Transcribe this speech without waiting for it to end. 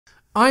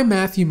I'm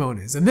Matthew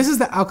Moniz, and this is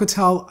the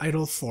Alcatel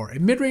Idol 4, a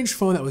mid-range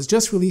phone that was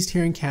just released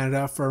here in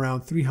Canada for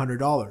around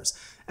 $300.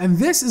 And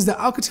this is the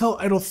Alcatel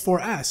Idol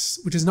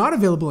 4S, which is not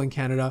available in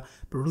Canada,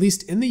 but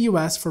released in the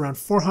US for around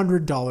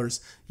 $400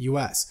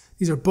 US.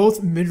 These are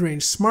both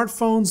mid-range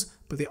smartphones,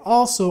 but they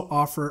also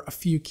offer a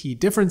few key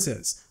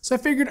differences. So I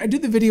figured I'd do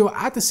the video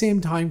at the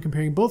same time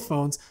comparing both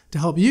phones to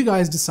help you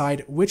guys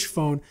decide which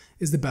phone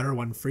is the better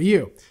one for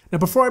you. Now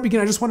before I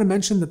begin, I just want to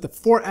mention that the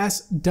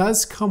 4S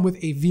does come with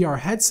a VR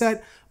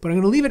headset, but I'm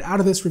going to leave it out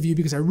of this review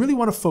because I really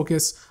want to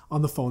focus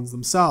on the phones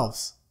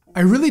themselves.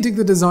 I really dig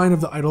the design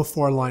of the Idol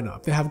 4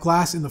 lineup. They have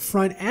glass in the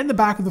front and the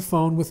back of the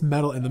phone with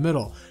metal in the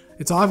middle.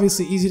 It's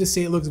obviously easy to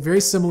say it looks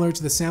very similar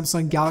to the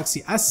Samsung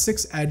Galaxy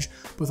S6 Edge,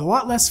 but with a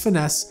lot less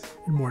finesse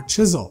and more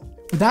chisel.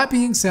 That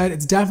being said,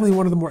 it's definitely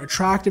one of the more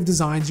attractive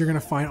designs you're going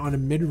to find on a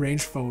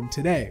mid-range phone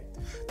today.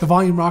 The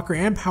volume rocker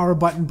and power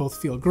button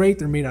both feel great,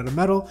 they're made out of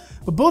metal,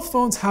 but both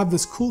phones have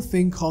this cool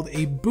thing called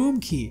a boom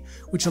key,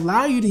 which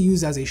allow you to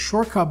use as a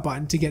shortcut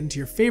button to get into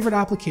your favorite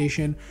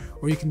application,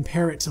 or you can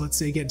pair it to, let's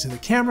say, get into the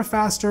camera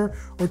faster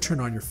or turn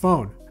on your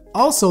phone.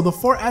 Also, the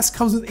 4S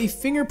comes with a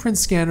fingerprint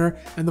scanner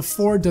and the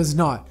 4 does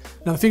not.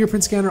 Now the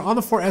fingerprint scanner on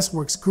the 4S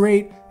works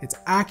great, it's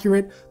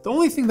accurate. The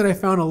only thing that I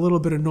found a little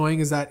bit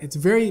annoying is that it's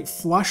very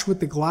flush with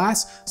the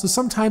glass, so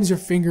sometimes your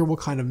finger will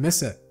kind of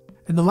miss it.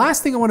 And the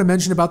last thing I want to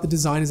mention about the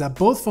design is that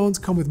both phones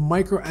come with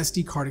micro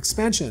SD card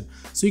expansion.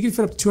 So you can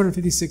fit up to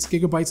 256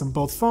 gigabytes on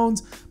both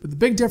phones, but the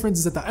big difference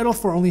is that the Idol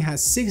 4 only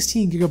has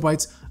 16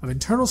 gigabytes of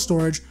internal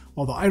storage,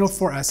 while the Idol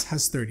 4S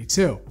has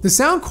 32. The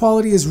sound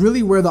quality is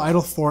really where the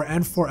Idol 4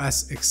 and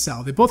 4S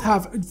excel. They both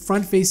have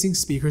front-facing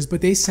speakers,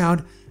 but they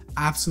sound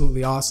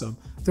absolutely awesome.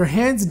 They're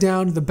hands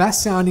down the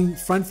best sounding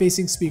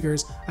front-facing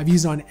speakers I've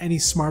used on any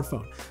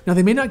smartphone. Now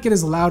they may not get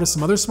as loud as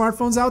some other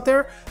smartphones out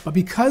there, but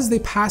because they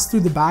pass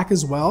through the back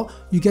as well,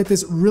 you get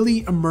this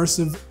really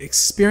immersive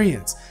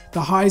experience.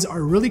 The highs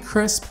are really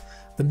crisp,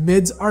 the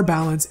mids are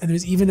balanced, and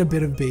there's even a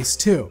bit of bass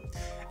too.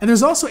 And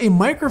there's also a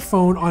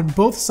microphone on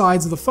both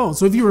sides of the phone,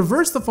 so if you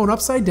reverse the phone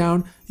upside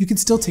down, you can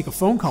still take a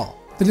phone call.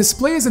 The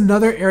display is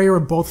another area where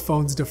both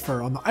phones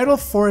differ. On the Idol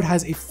 4, it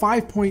has a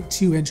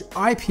 5.2-inch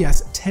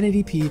IPS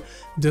 1080p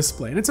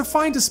display, and it's a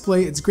fine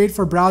display. It's great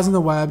for browsing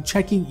the web,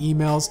 checking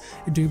emails,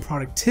 and doing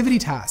productivity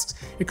tasks.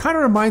 It kind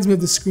of reminds me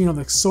of the screen on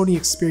the Sony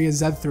Xperia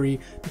Z3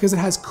 because it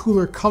has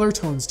cooler color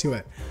tones to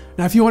it.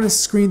 Now, if you want a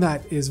screen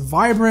that is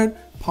vibrant,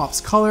 pops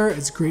color,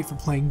 it's great for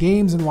playing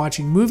games and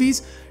watching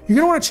movies, you're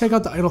going to want to check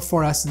out the Idol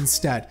 4S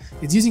instead.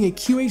 It's using a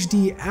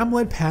QHD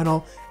AMOLED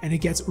panel and it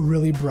gets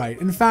really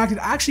bright. In fact, it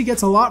actually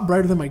gets a lot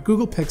brighter than my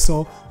Google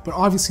Pixel, but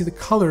obviously the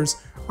colors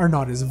are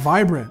not as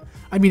vibrant.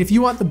 I mean, if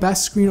you want the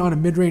best screen on a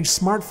mid-range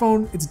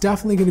smartphone, it's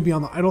definitely going to be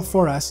on the Idol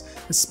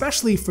 4S,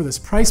 especially for this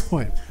price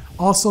point.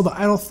 Also, the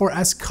Idol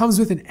 4S comes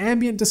with an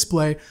ambient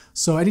display,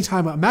 so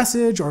anytime a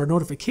message or a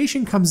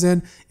notification comes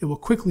in, it will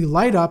quickly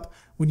light up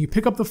when you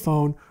pick up the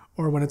phone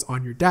or when it's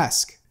on your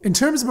desk. In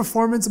terms of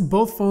performance,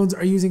 both phones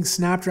are using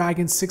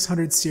Snapdragon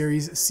 600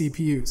 series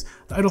CPUs.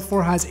 The Idol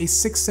 4 has a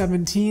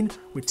 617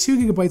 with 2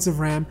 gigabytes of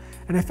RAM,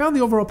 and I found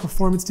the overall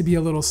performance to be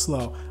a little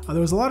slow.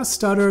 There was a lot of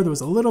stutter, there was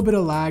a little bit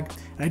of lag,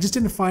 and I just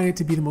didn't find it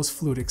to be the most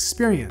fluid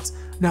experience.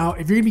 Now,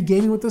 if you're gonna be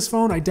gaming with this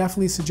phone, I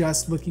definitely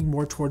suggest looking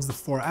more towards the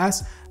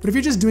 4S, but if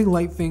you're just doing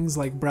light things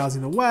like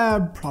browsing the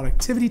web,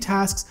 productivity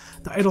tasks,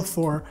 the Idol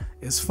 4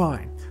 is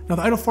fine. Now,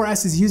 the Idol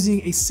 4S is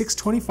using a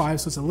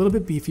 625, so it's a little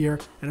bit beefier,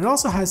 and it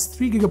also has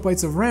 3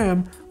 gigabytes of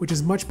RAM, which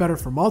is much better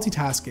for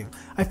multitasking.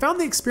 I found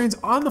the experience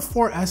on the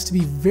 4S to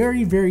be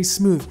very, very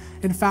smooth.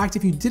 In fact,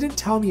 if you didn't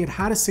tell me it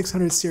had a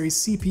 600 series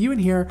CPU in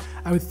here,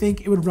 I would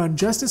think it would run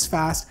just as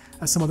fast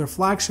as some other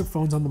flagship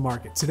phones on the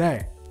market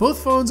today.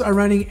 Both phones are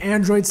running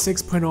Android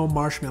 6.0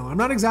 Marshmallow. I'm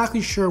not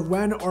exactly sure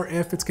when or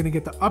if it's going to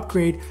get the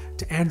upgrade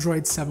to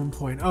Android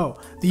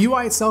 7.0. The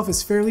UI itself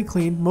is fairly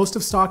clean. Most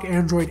of stock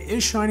Android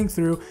is shining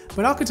through,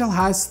 but Alcatel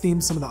has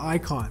themed some of the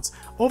icons.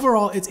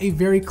 Overall, it's a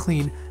very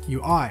clean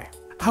UI.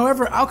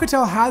 However,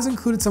 Alcatel has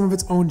included some of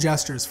its own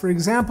gestures. For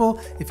example,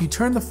 if you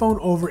turn the phone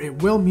over,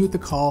 it will mute the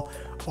call,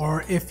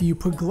 or if you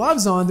put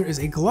gloves on, there is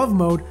a glove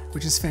mode,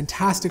 which is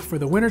fantastic for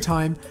the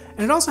wintertime,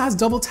 and it also has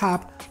double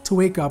tap to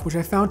wake up, which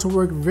I found to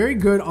work very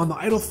good on the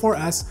Idol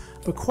 4S,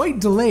 but quite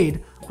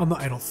delayed on the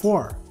Idol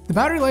 4. The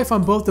battery life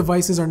on both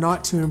devices are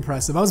not too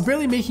impressive. I was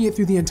barely making it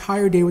through the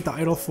entire day with the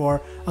Idol 4.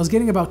 I was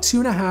getting about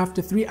 2.5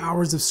 to 3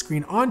 hours of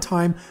screen on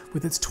time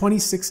with its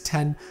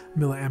 2610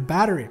 mAh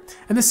battery.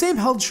 And the same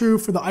held true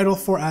for the Idol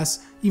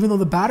 4S, even though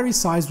the battery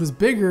size was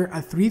bigger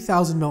at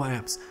 3000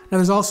 mAh. Now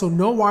there's also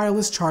no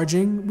wireless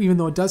charging, even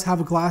though it does have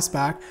a glass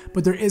back,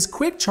 but there is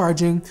quick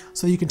charging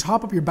so you can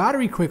top up your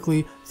battery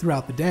quickly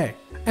throughout the day.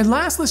 And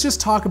last, let's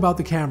just talk about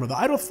the camera. The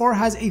Idol 4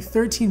 has a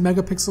 13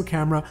 megapixel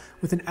camera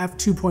with an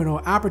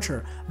f2.0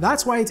 aperture.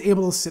 That's why it's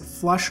able to sit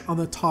flush on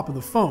the top of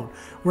the phone,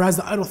 whereas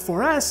the Idol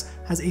 4S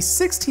has a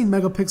 16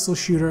 megapixel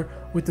shooter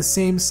with the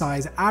same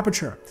size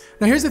aperture.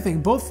 Now here's the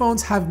thing, both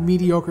phones have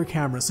mediocre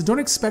cameras, so don't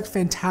expect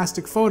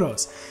fantastic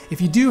photos.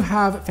 If you do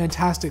have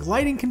fantastic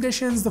lighting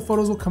conditions, the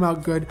photos will come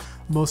out good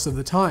most of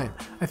the time.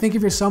 I think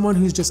if you're someone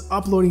who's just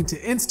uploading to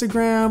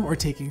Instagram or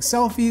taking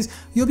selfies,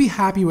 you'll be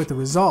happy with the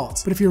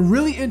results. But if you're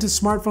really into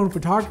smartphone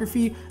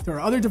photography, there are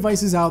other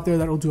devices out there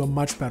that will do a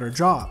much better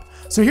job.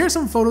 So here's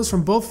some photos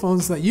from both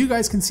phones so that you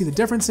guys can see the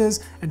differences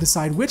and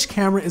decide which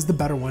camera is the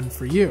better one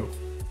for you.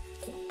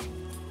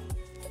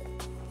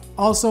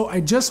 Also, I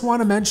just want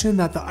to mention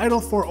that the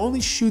Idol 4 only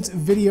shoots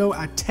video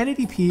at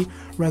 1080p,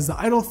 whereas the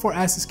Idol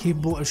 4S is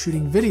capable of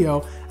shooting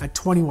video at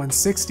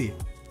 2160.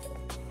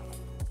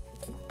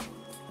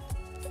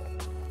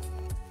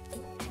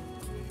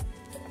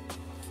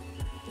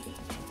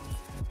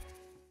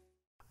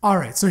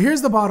 Alright, so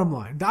here's the bottom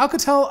line. The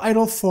Alcatel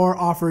Idol 4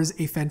 offers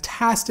a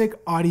fantastic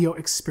audio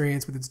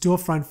experience with its dual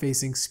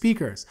front-facing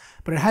speakers,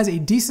 but it has a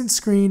decent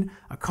screen,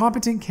 a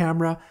competent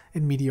camera,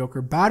 and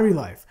mediocre battery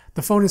life.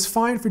 The phone is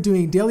fine for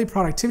doing daily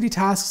productivity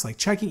tasks like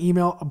checking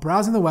email or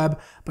browsing the web,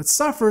 but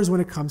suffers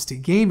when it comes to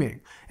gaming.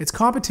 Its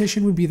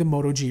competition would be the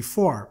Moto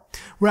G4.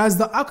 Whereas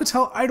the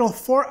Alcatel Idol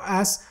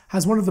 4S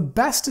has one of the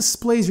best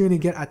displays you're going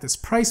to get at this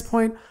price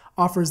point,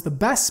 offers the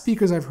best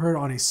speakers I've heard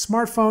on a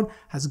smartphone,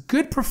 has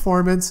good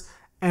performance,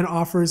 and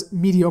offers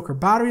mediocre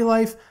battery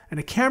life, and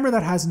a camera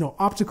that has no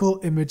optical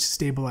image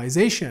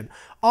stabilization.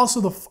 Also,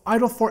 the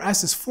Idol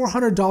 4S is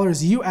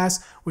 $400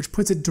 US, which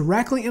puts it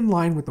directly in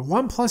line with the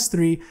OnePlus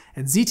 3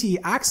 and ZTE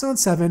Axon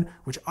 7,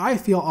 which I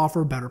feel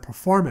offer better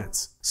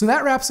performance. So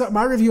that wraps up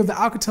my review of the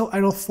Alcatel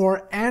Idol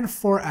 4 and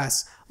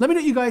 4S. Let me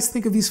know what you guys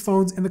think of these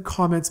phones in the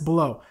comments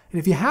below. And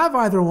if you have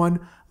either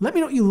one, let me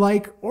know what you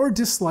like or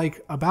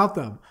dislike about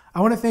them.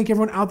 I want to thank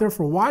everyone out there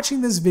for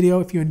watching this video.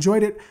 If you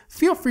enjoyed it,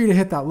 feel free to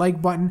hit that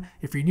like button.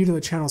 If you're new to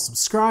the channel,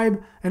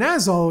 subscribe. And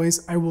as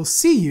always, I will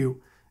see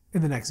you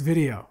in the next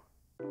video.